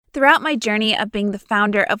Throughout my journey of being the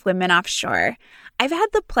founder of Women Offshore, I've had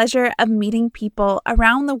the pleasure of meeting people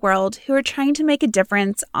around the world who are trying to make a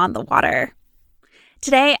difference on the water.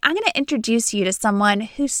 Today, I'm going to introduce you to someone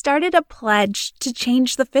who started a pledge to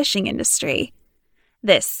change the fishing industry.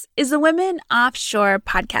 This is the Women Offshore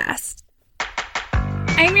podcast.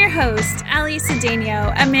 I'm your host, Ali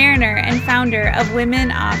Cedeno, a mariner and founder of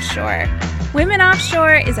Women Offshore. Women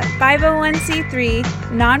Offshore is a 501c3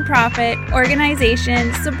 nonprofit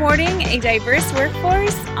organization supporting a diverse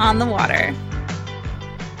workforce on the water.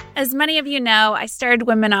 As many of you know, I started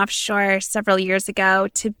Women Offshore several years ago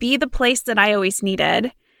to be the place that I always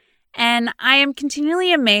needed. And I am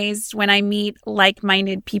continually amazed when I meet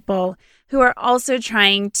like-minded people who are also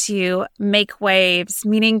trying to make waves,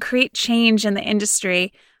 meaning create change in the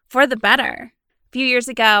industry for the better. A few years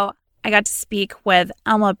ago, I got to speak with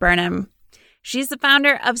Elma Burnham. She's the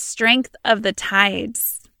founder of Strength of the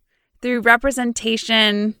Tides. Through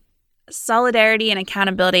representation, solidarity and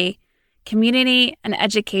accountability, community and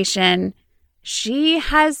education, she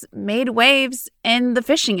has made waves in the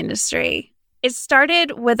fishing industry. It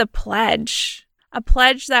started with a pledge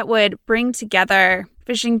that would bring together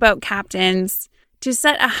fishing boat captains to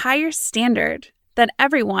set a higher standard that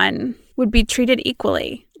everyone would be treated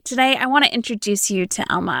equally. Today, I want to introduce you to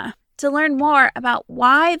Elma to learn more about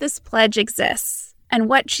why this pledge exists and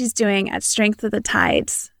what she's doing at Strength of the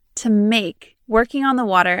Tides to make working on the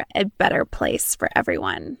water a better place for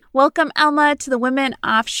everyone. Welcome, Elma, to the Women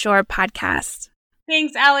Offshore podcast.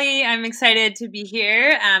 Thanks, Ali. I'm excited to be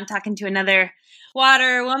here talking to another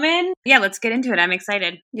water woman. Yeah, let's get into it. I'm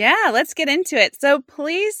excited. Yeah, let's get into it. So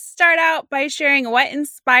please start out by sharing what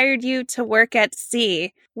inspired you to work at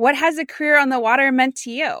sea. What has a career on the water meant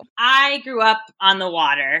to you? I grew up on the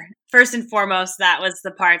water. First and foremost, that was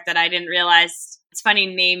the part that I didn't realize. It's funny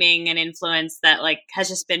naming an influence that has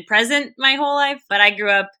just been present my whole life. But I grew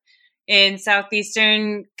up in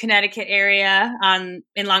southeastern Connecticut area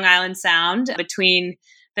in Long Island Sound between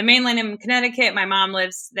the mainland and Connecticut. My mom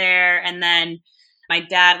lives there, and then my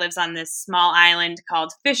dad lives on this small island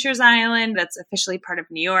called Fisher's Island that's officially part of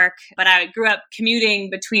New York. But I grew up commuting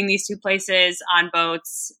between these two places on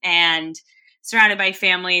boats and surrounded by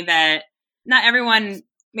family that not everyone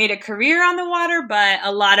made a career on the water, but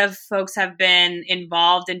a lot of folks have been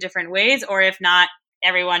involved in different ways, or if not,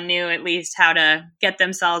 everyone knew at least how to get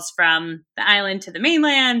themselves from the island to the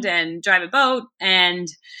mainland and drive a boat. And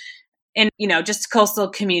just coastal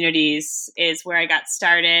communities is where I got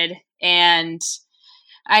started. And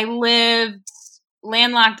I lived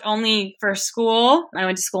landlocked only for school. I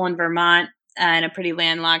went to school in Vermont, in a pretty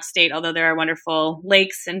landlocked state, although there are wonderful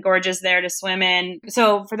lakes and gorges there to swim in.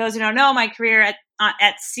 So for those who don't know, my career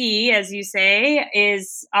at sea, as you say,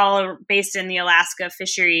 is all based in the Alaska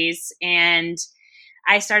fisheries. And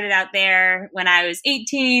I started out there when I was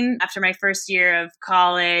 18, after my first year of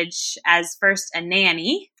college, as first a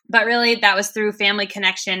nanny. But really, that was through family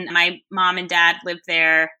connection. My mom and dad lived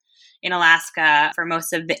there in Alaska for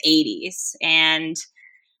most of the 80s. And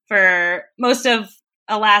for most of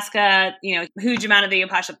Alaska, a huge amount of the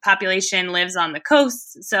population lives on the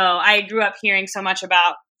coast. So I grew up hearing so much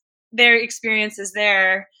about their experiences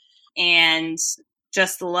there and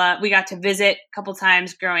just we got to visit a couple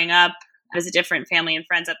times growing up, visit different family and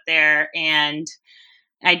friends up there. And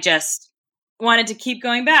I just wanted to keep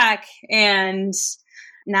going back. And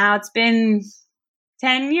now it's been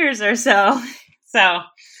 10 years or so. So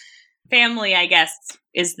family, I guess,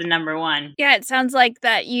 is the number one. Yeah, it sounds like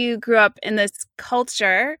that you grew up in this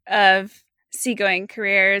culture of seagoing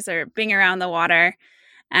careers or being around the water.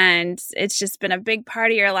 And it's just been a big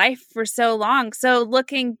part of your life for so long. So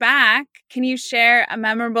looking back, can you share a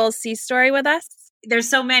memorable sea story with us? There's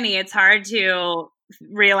so many. It's hard to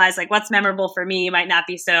realize what's memorable for me might not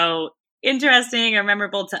be so interesting or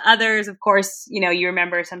memorable to others. Of course, you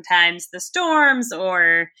remember sometimes the storms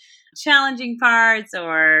or challenging parts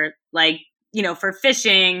or for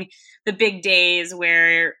fishing, the big days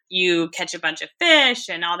where you catch a bunch of fish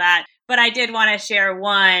and all that. But I did want to share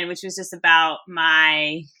one, which was just about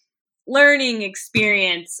my learning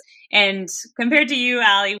experience. And compared to you,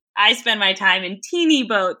 Ali, I spend my time in teeny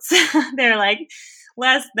boats. They're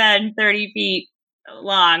less than 30 feet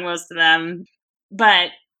long, most of them, but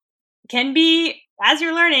can be, as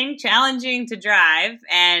you're learning, challenging to drive.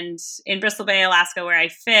 And in Bristol Bay, Alaska, where I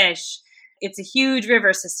fish, it's a huge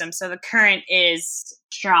river system. So the current is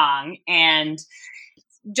strong. And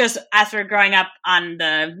just after growing up on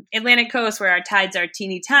the Atlantic coast where our tides are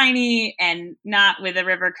teeny tiny and not with a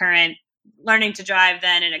river current, learning to drive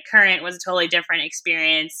then in a current was a totally different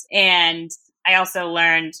experience. And I also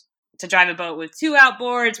learned to drive a boat with two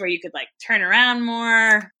outboards where you could turn around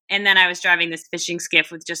more. And then I was driving this fishing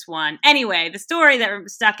skiff with just one. Anyway, the story that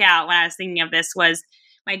stuck out when I was thinking of this was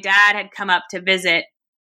my dad had come up to visit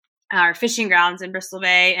our fishing grounds in Bristol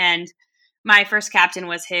Bay, and my first captain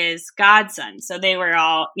was his godson. So they were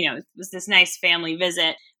all, it was this nice family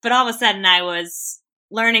visit. But all of a sudden I was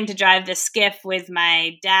learning to drive the skiff with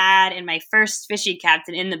my dad and my first fishing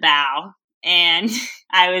captain in the bow. And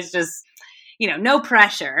I was just, no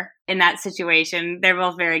pressure in that situation. They're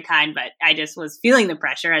both very kind, but I just was feeling the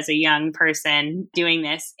pressure as a young person doing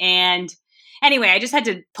this. And anyway, I just had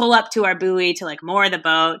to pull up to our buoy to moor the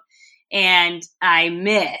boat, and I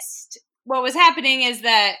missed. What was happening is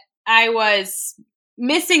that I was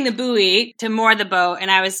missing the buoy to moor the boat,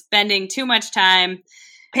 and I was spending too much time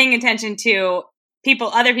paying attention to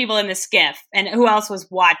other people in the skiff and who else was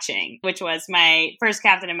watching, which was my first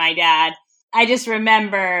captain and my dad. I just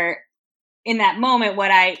remember in that moment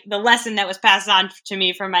the lesson that was passed on to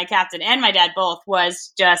me from my captain and my dad both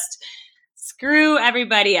was just screw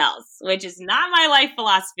everybody else, which is not my life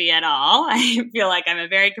philosophy at all. I feel like I'm a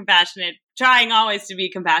very compassionate, trying always to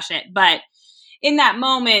be compassionate. But in that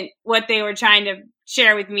moment, what they were trying to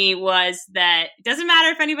share with me was that it doesn't matter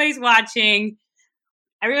if anybody's watching.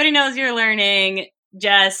 Everybody knows you're learning.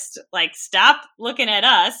 Just stop looking at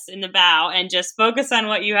us in the bow and just focus on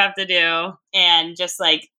what you have to do. And just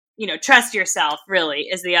trust yourself really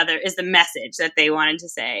is the message that they wanted to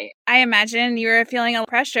say. I imagine you were feeling a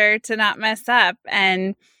pressure to not mess up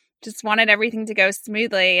and just wanted everything to go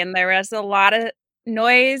smoothly. And there was a lot of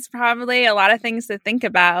noise, probably a lot of things to think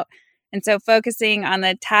about. And so focusing on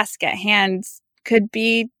the task at hand could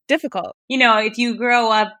be difficult. If you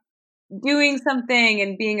grow up doing something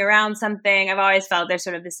and being around something, I've always felt there's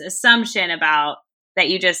sort of this assumption about that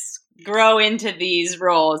you just grow into these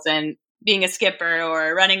roles and being a skipper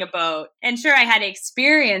or running a boat. And sure, I had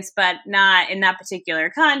experience, but not in that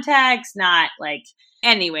particular context, not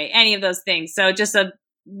any of those things. So just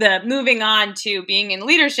the moving on to being in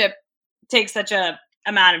leadership takes such a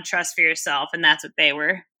amount of trust for yourself. And that's what they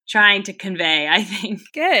were trying to convey, I think.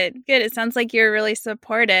 Good. It sounds like you're really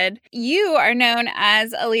supported. You are known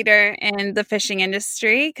as a leader in the fishing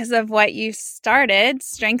industry because of what you started,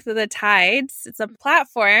 Strength of the Tides. It's a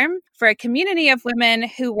platform for a community of women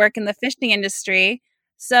who work in the fishing industry.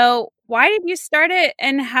 So why did you start it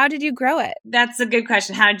and how did you grow it? That's a good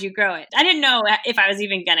question. How did you grow it? I didn't know if I was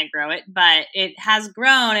even going to grow it, but it has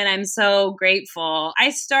grown and I'm so grateful. I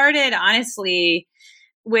started, honestly,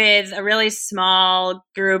 with a really small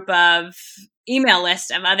group of email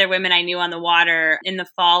list of other women I knew on the water in the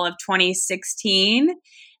fall of 2016.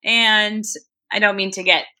 And I don't mean to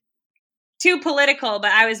get too political,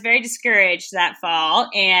 but I was very discouraged that fall.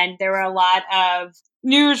 And there were a lot of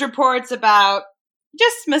news reports about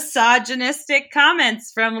just misogynistic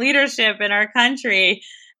comments from leadership in our country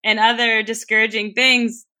and other discouraging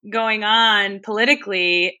things going on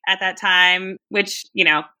politically at that time, which,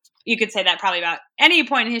 you could say that probably about any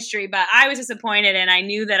point in history, but I was disappointed and I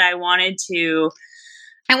knew that I wanted to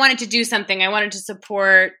do something. I wanted to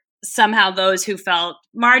support somehow those who felt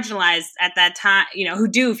marginalized at that time, who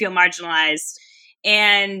do feel marginalized.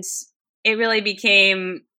 And it really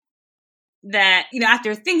became that,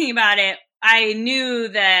 after thinking about it, I knew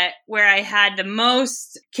that where I had the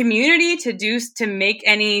most community to make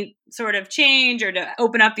any sort of change or to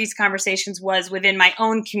open up these conversations was within my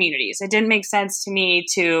own communities. It didn't make sense to me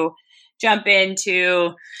to jump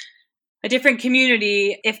into a different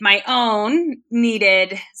community if my own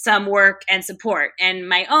needed some work and support. And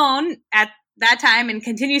my own at that time and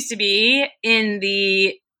continues to be in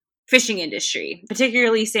the fishing industry,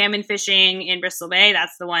 particularly salmon fishing in Bristol Bay.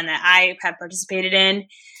 That's the one that I have participated in.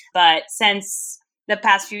 But since the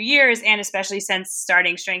past few years, and especially since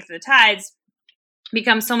starting Strength of the Tides,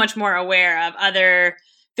 become so much more aware of other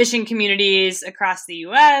fishing communities across the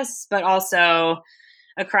U.S., but also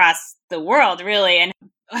across the world, really, and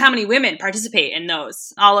how many women participate in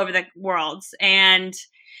those all over the world. And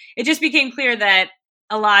it just became clear that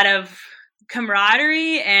a lot of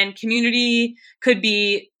camaraderie and community could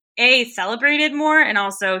be, celebrated more and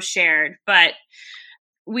also shared. But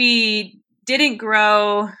we didn't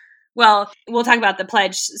grow. Well, we'll talk about the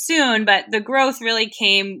pledge soon, but the growth really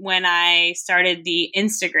came when I started the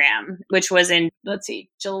Instagram, which was in,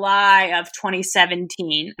 July of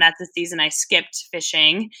 2017. That's the season I skipped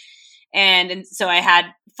fishing. And so I had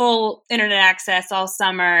full internet access all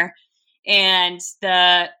summer. And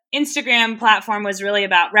the Instagram platform was really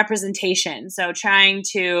about representation. So trying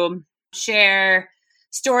to share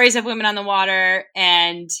stories of women on the water.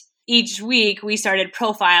 And each week we started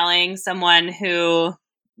profiling someone who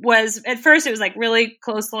was, at first it was really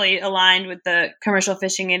closely aligned with the commercial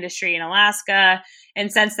fishing industry in Alaska.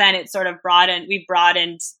 And since then it's sort of we've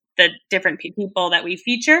broadened the different people that we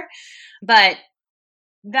feature. But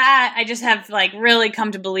that I just have like really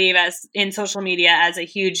come to believe as in social media as a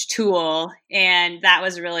huge tool. And that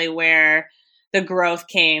was really where the growth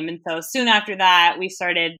came. And so soon after that, we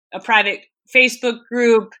started a private Facebook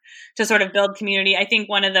group to sort of build community. I think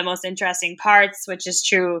one of the most interesting parts, which is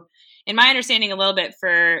true in my understanding a little bit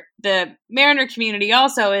for the mariner community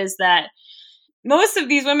also, is that most of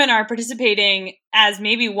these women are participating as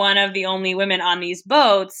maybe one of the only women on these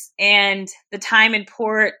boats, and the time in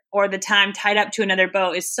port or the time tied up to another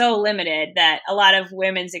boat is so limited that a lot of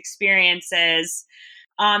women's experiences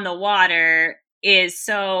on the water is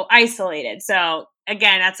so isolated. So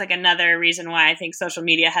again, that's like another reason why I think social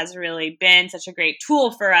media has really been such a great tool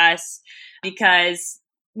for us, because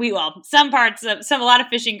a lot of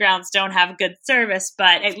fishing grounds don't have good service,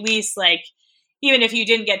 but at least like, even if you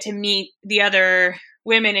didn't get to meet the other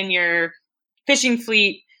women in your fishing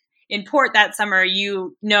fleet in port that summer,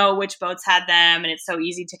 you know which boats had them, and it's so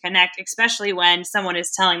easy to connect, especially when someone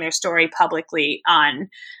is telling their story publicly on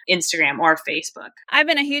Instagram or Facebook. I've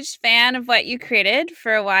been a huge fan of what you created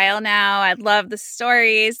for a while now. I love the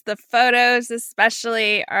stories. The photos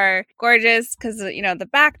especially are gorgeous because, the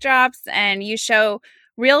backdrops, and you show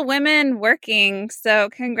real women working. So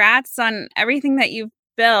congrats on everything that you've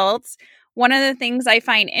built. One of the things I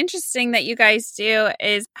find interesting that you guys do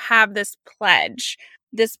is have this pledge.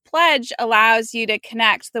 This pledge allows you to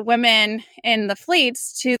connect the women in the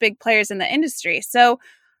fleets to big players in the industry. So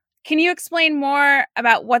can you explain more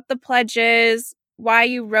about what the pledge is, why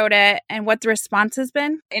you wrote it, and what the response has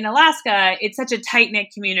been? In Alaska, it's such a tight-knit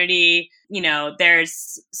community.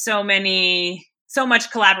 There's so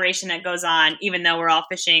much collaboration that goes on, even though we're all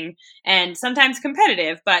fishing and sometimes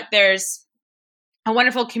competitive, but there's a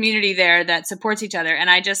wonderful community there that supports each other. And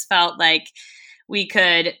I just felt like we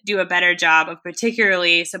could do a better job of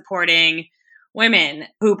particularly supporting women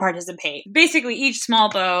who participate. Basically, each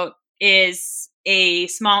small boat is a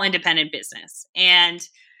small independent business, and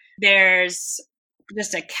there's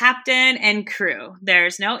just a captain and crew.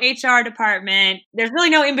 There's no HR department. There's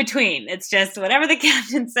really no in between. It's just whatever the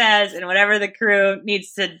captain says and whatever the crew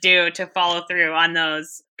needs to do to follow through on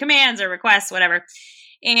those commands or requests, whatever.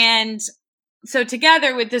 And so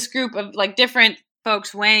together with this group of like different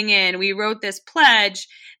folks weighing in, we wrote this pledge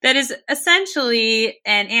that is essentially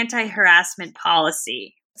an anti-harassment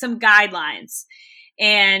policy, some guidelines.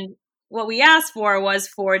 And what we asked for was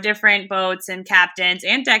for different boats and captains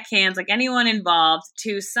and deckhands, like anyone involved,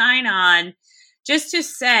 to sign on just to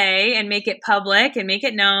say and make it public and make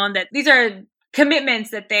it known that these are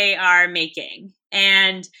commitments that they are making.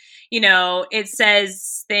 And, it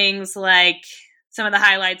says things like, some of the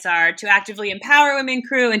highlights are to actively empower women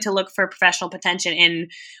crew and to look for professional potential in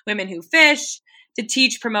women who fish, to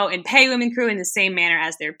teach, promote, and pay women crew in the same manner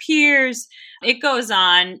as their peers. It goes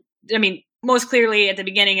on. I mean, most clearly at the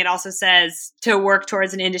beginning, it also says to work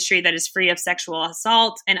towards an industry that is free of sexual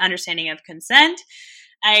assault and understanding of consent.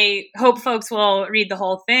 I hope folks will read the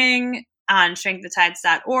whole thing on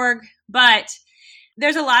shrinkthetides.org, but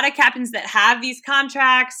there's a lot of captains that have these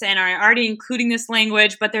contracts and are already including this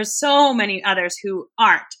language, but there's so many others who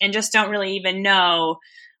aren't and just don't really even know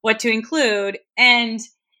what to include. And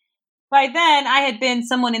by then, I had been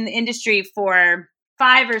someone in the industry for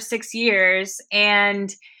 5 or 6 years,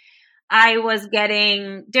 and I was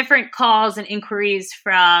getting different calls and inquiries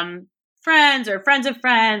from friends or friends of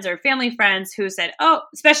friends or family friends who said,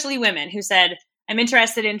 especially women who said, I'm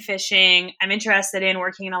interested in fishing. I'm interested in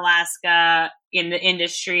working in Alaska in the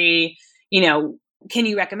industry. Can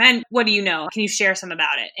you recommend? What do you know? Can you share some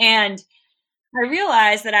about it? And I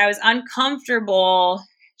realized that I was uncomfortable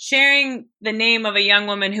sharing the name of a young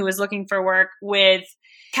woman who was looking for work with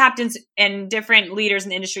captains and different leaders in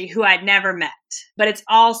the industry who I'd never met. But it's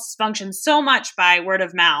all functioned so much by word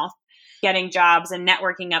of mouth, getting jobs and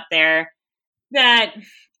networking up there, that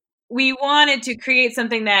we wanted to create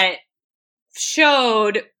something that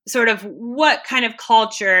showed sort of what kind of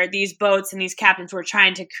culture these boats and these captains were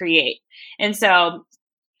trying to create. And so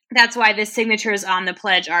that's why the signatures on the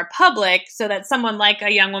pledge are public, so that someone like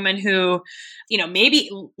a young woman who, maybe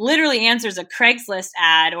literally answers a Craigslist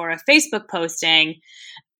ad or a Facebook posting,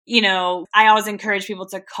 I always encourage people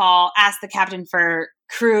to ask the captain for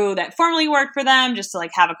crew that formerly worked for them, just to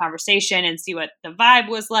like have a conversation and see what the vibe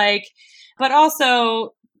was like. But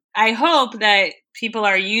also, I hope that people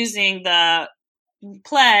are using the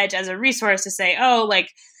pledge as a resource to say,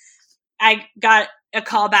 I got a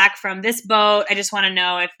call back from this boat. I just want to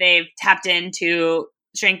know if they've tapped into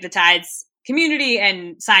Shrink the Tides community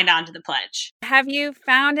and signed on to the pledge. Have you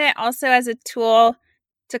found it also as a tool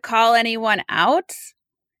to call anyone out?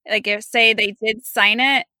 Like if, say, they did sign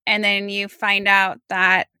it and then you find out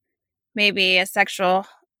that maybe a sexual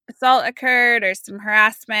assault occurred or some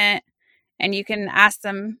harassment, and you can ask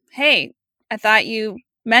them, hey, I thought you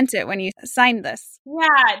meant it when you signed this.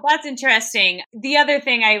 Yeah, that's interesting. The other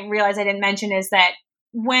thing I realized I didn't mention is that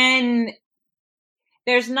when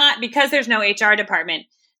because there's no HR department,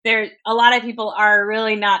 a lot of people are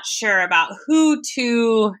really not sure about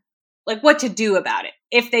what to do about it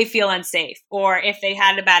if they feel unsafe or if they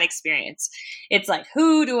had a bad experience. It's like,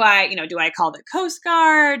 who do I call the Coast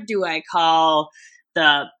Guard? Do I call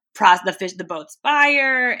the boat's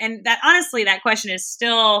buyer? And that, honestly, that question is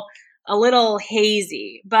still a little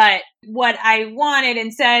hazy. But what I wanted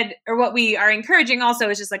instead, or what we are encouraging also,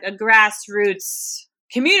 is just like a grassroots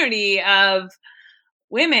community of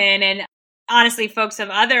women, and honestly, folks of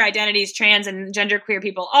other identities, trans and genderqueer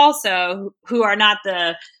people also, who are not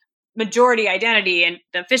the majority identity in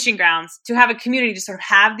the fishing grounds, to have a community to sort of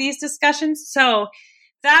have these discussions. So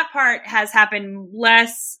that part has happened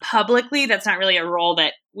less publicly. That's not really a role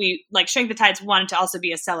that we, like Shrink the Tides, wanted to also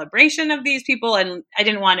be a celebration of these people. And I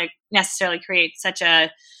didn't want to necessarily create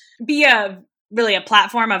be a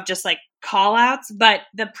platform of just like call outs, but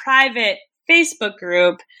the private Facebook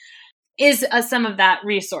group is some of that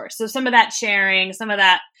resource. So some of that sharing, some of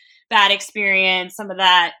that bad experience, some of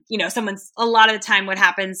that, a lot of the time what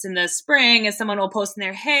happens in the spring is someone will post in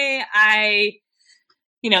there, hey,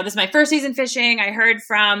 this is my first season fishing. I heard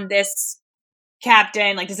from this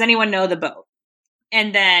captain, like, does anyone know the boat?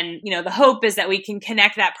 And then, the hope is that we can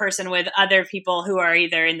connect that person with other people who are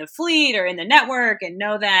either in the fleet or in the network and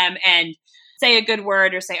know them and say a good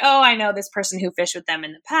word, or say, oh, I know this person who fished with them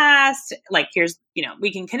in the past. Like, here's,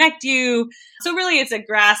 we can connect you. So really it's a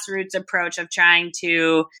grassroots approach of trying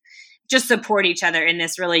to just support each other in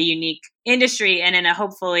this really unique industry and in a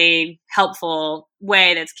hopefully helpful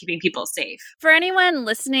way that's keeping people safe. For anyone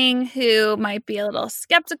listening who might be a little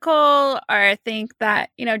skeptical or think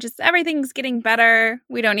that, just everything's getting better,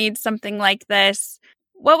 we don't need something like this,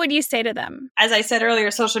 what would you say to them? As I said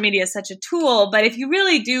earlier, social media is such a tool, but if you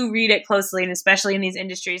really do read it closely, and especially in these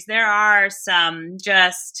industries, there are some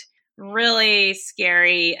just really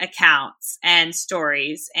scary accounts and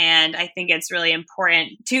stories. And I think it's really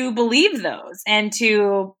important to believe those and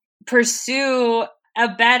to pursue a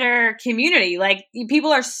better community. Like,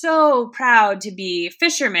 people are so proud to be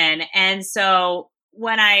fishermen. And so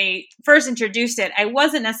when I first introduced it, I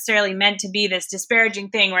wasn't necessarily meant to be this disparaging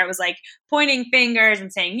thing where it was like pointing fingers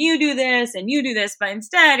and saying, you do this and you do this. But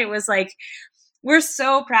instead it was like, we're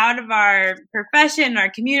so proud of our profession, our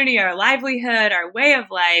community, our livelihood, our way of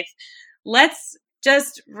life. Let's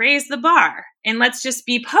just raise the bar and let's just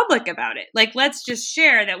be public about it. Like, let's just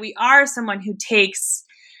share that we are someone who takes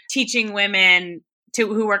teaching women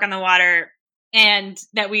who work on the water, and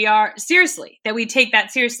that we are that we take that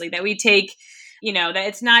seriously, that we take, that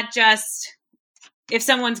it's not just if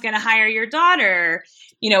someone's going to hire your daughter,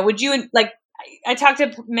 would you, like, I talked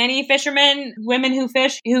to many fishermen, women who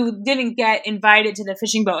fish, who didn't get invited to the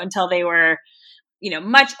fishing boat until they were,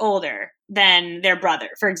 much older than their brother,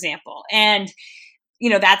 for example. And,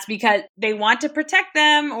 that's because they want to protect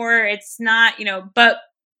them, or it's not, but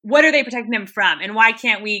what are they protecting them from? And why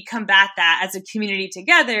can't we combat that as a community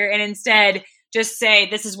together and instead just say,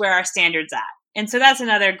 this is where our standard's at? And so that's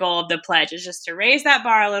another goal of the pledge, is just to raise that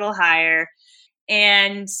bar a little higher.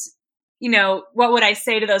 And, what would I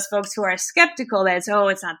say to those folks who are skeptical that it's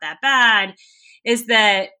not that bad, is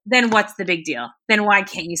that then what's the big deal? Then why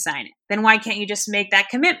can't you sign it? Then why can't you just make that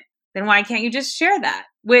commitment? Then why can't you just share that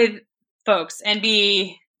with folks and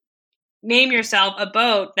name yourself a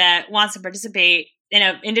boat that wants to participate in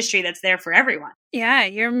an industry that's there for everyone? Yeah,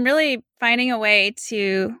 you're really finding a way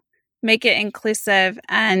to make it inclusive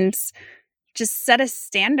and just set a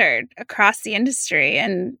standard across the industry.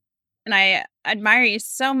 And I admire you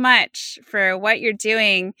so much for what you're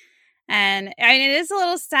doing. And it is a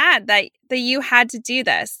little sad that you had to do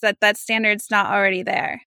this, that standard's not already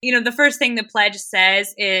there. The first thing the pledge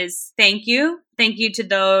says is thank you. Thank you to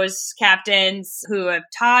those captains who have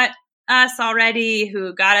taught us already,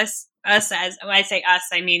 who got us as, when I say us,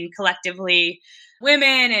 I mean collectively,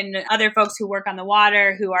 women and other folks who work on the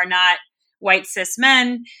water who are not white cis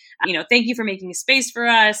men. Thank you for making space for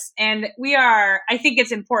us. And I think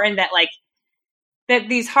it's important that that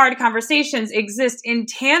these hard conversations exist in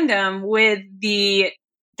tandem with the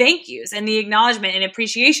thank yous and the acknowledgement and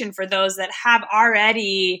appreciation for those that have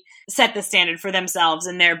already set the standard for themselves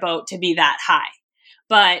and their boat to be that high.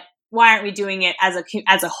 But why aren't we doing it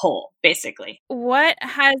as a whole, basically? What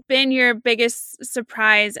has been your biggest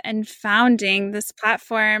surprise in founding this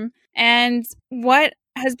platform, and what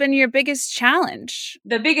has been your biggest challenge?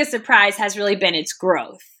 The biggest surprise has really been its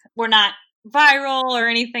growth. We're not viral or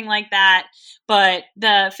anything like that. But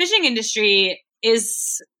the fishing industry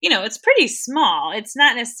is, it's pretty small. It's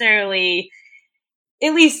not necessarily,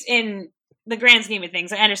 at least in the grand scheme of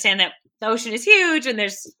things. I understand that the ocean is huge and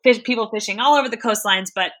there's people fishing all over the coastlines,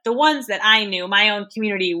 but the ones that I knew, my own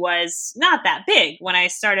community was not that big when I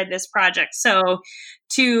started this project. So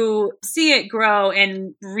to see it grow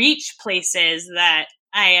and reach places that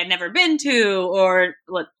I had never been to, or,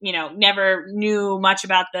 never knew much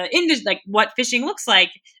about the industry, like what fishing looks like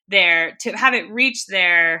there, to have it reach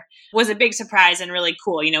there was a big surprise and really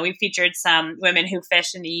cool. We featured some women who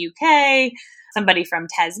fish in the UK, somebody from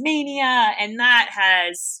Tasmania, and that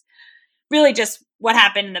has really just what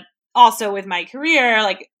happened also with my career.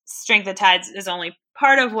 Like, Strength of Tides is only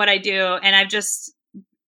part of what I do, and I've just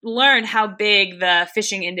learned how big the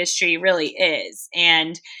fishing industry really is,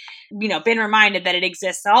 and been reminded that it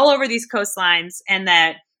exists all over these coastlines and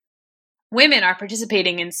that women are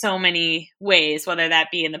participating in so many ways, whether that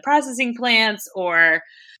be in the processing plants or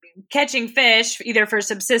catching fish, either for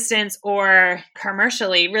subsistence or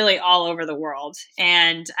commercially, really all over the world.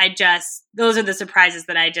 And those are the surprises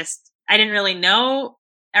that I didn't really know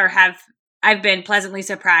or have. I've been pleasantly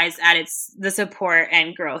surprised at the support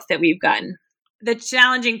and growth that we've gotten. The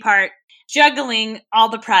challenging part, juggling all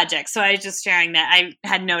the projects. So I was just sharing that I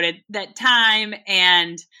had noted that time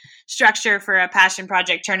and structure for a passion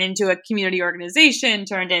project turned into a community organization,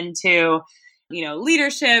 turned into,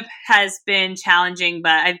 leadership has been challenging,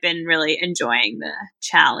 but I've been really enjoying the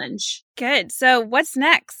challenge. Good. So what's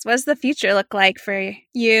next? What does the future look like for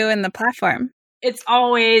you and the platform? It's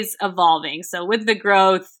always evolving. So with the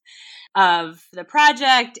growth of the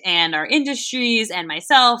project and our industries and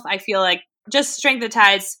myself, I feel like just Strength of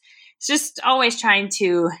Tides, just always trying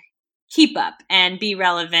to keep up and be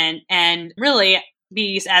relevant and really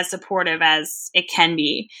be as supportive as it can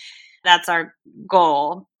be. That's our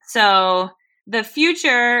goal. So the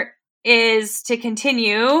future is to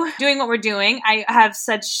continue doing what we're doing. I have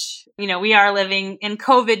we are living in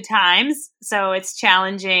COVID times, so it's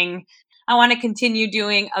challenging. I want to continue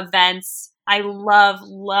doing events. I love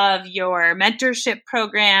your mentorship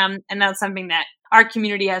program. And that's something that our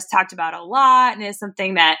community has talked about a lot. And it's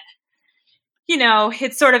something that,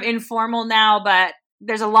 it's sort of informal now, but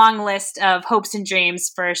there's a long list of hopes and dreams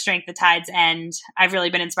for Strength of Tides. And I've really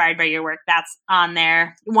been inspired by your work. That's on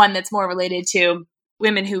there. One that's more related to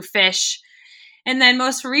women who fish. And then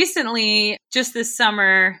most recently, just this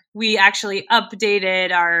summer, we actually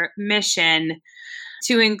updated our mission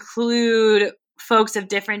to include folks of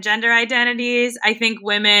different gender identities. I think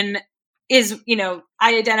women is,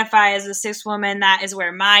 I identify as a cis woman. That is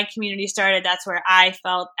where my community started. That's where I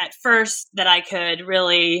felt at first that I could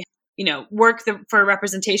really, work for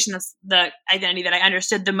representation. That's the identity that I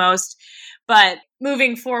understood the most. But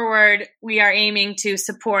moving forward, we are aiming to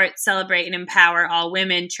support, celebrate, and empower all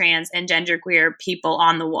women, trans, and genderqueer people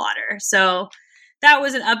on the water. So that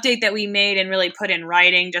was an update that we made and really put in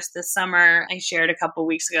writing just this summer. I shared a couple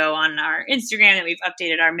weeks ago on our Instagram that we've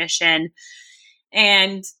updated our mission.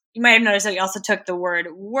 And you might have noticed that we also took the word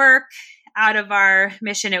work out of our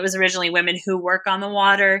mission. It was originally women who work on the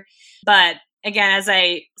water. But again, as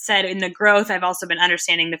I said, in the growth, I've also been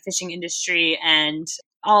understanding the fishing industry and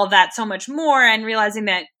all of that so much more, and realizing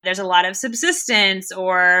that there's a lot of subsistence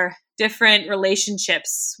or different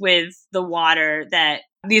relationships with the water, that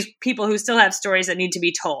these people who still have stories that need to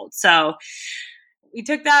be told. So we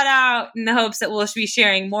took that out in the hopes that we'll be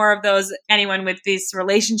sharing more of those, anyone with this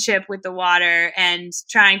relationship with the water, and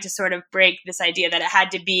trying to sort of break this idea that it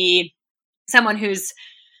had to be someone whose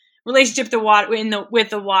relationship with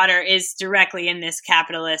the water is directly in this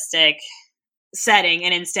capitalistic setting,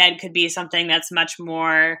 and instead could be something that's much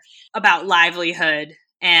more about livelihood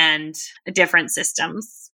and different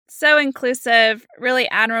systems. So inclusive, really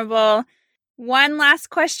admirable. One last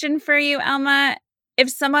question for you, Alma.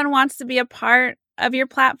 If someone wants to be a part of your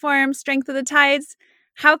platform, Strength of the Tides,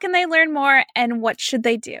 how can they learn more and what should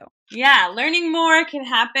they do? Yeah, learning more can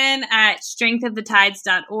happen at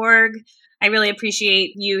strengthofthetides.org. I really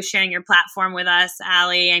appreciate you sharing your platform with us,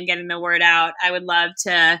 Allie, and getting the word out. I would love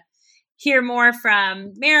to hear more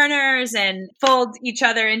from mariners and fold each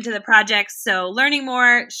other into the projects. So learning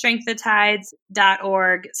more,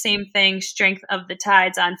 strengthofthetides.org. Same thing, Strength of the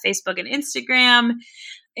Tides on Facebook and Instagram.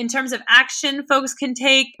 In terms of action folks can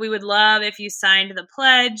take, we would love if you signed the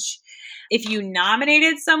pledge, if you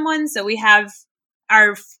nominated someone. So we have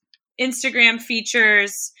our Instagram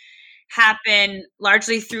features happen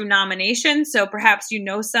largely through nomination. So perhaps you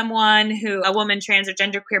know someone a woman, trans, or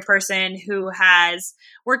genderqueer person who has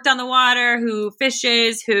worked on the water, who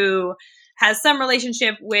fishes, who has some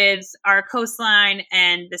relationship with our coastline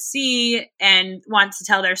and the sea and wants to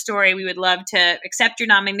tell their story, we would love to accept your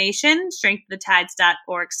nomination,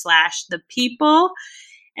 strengthofthetides.org/thepeople.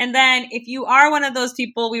 And then if you are one of those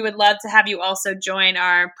people, we would love to have you also join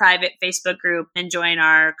our private Facebook group and join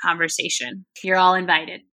our conversation. You're all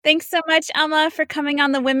invited. Thanks so much, Alma, for coming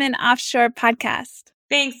on the Women Offshore podcast.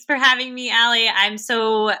 Thanks for having me, Allie. I'm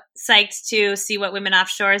so psyched to see what Women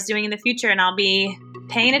Offshore is doing in the future, and I'll be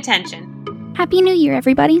paying attention. Happy New Year,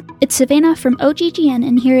 everybody. It's Savannah from OGGN,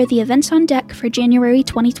 and here are the events on deck for January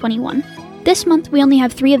 2021. This month, we only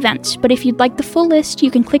have 3 events, but if you'd like the full list,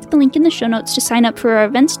 you can click the link in the show notes to sign up for our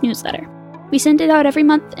events newsletter. We send it out every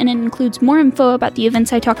month, and it includes more info about the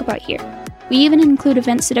events I talk about here. We even include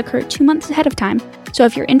events that occur 2 months ahead of time, so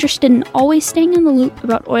if you're interested in always staying in the loop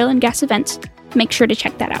about oil and gas events, make sure to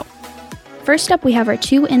check that out. First up, we have our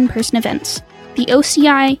 2 in-person events, the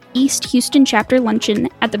OCI East Houston Chapter Luncheon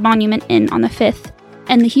at the Monument Inn on the 5th,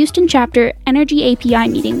 and the Houston Chapter Energy API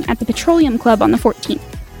meeting at the Petroleum Club on the 14th.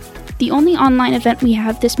 The only online event we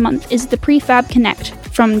have this month is the Prefab Connect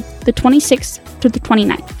from the 26th to the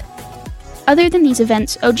 29th. Other than these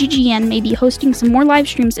events, OGGN may be hosting some more live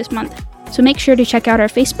streams this month, so make sure to check out our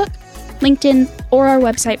Facebook, LinkedIn, or our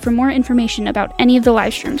website for more information about any of the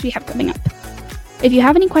live streams we have coming up. If you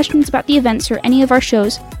have any questions about the events or any of our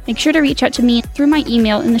shows, make sure to reach out to me through my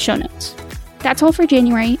email in the show notes. That's all for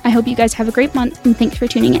January. I hope you guys have a great month, and thanks for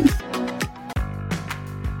tuning in.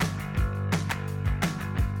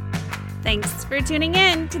 Thanks for tuning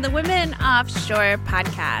in to the Women Offshore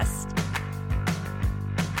podcast.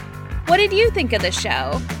 What did you think of the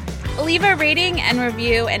show? Leave a rating and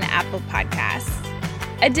review in Apple Podcasts.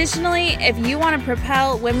 Additionally, if you want to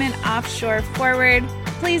propel Women Offshore forward,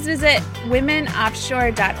 please visit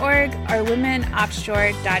womenoffshore.org or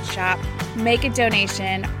womenoffshore.shop, make a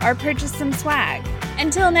donation, or purchase some swag.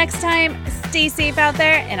 Until next time, stay safe out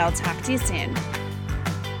there, and I'll talk to you soon.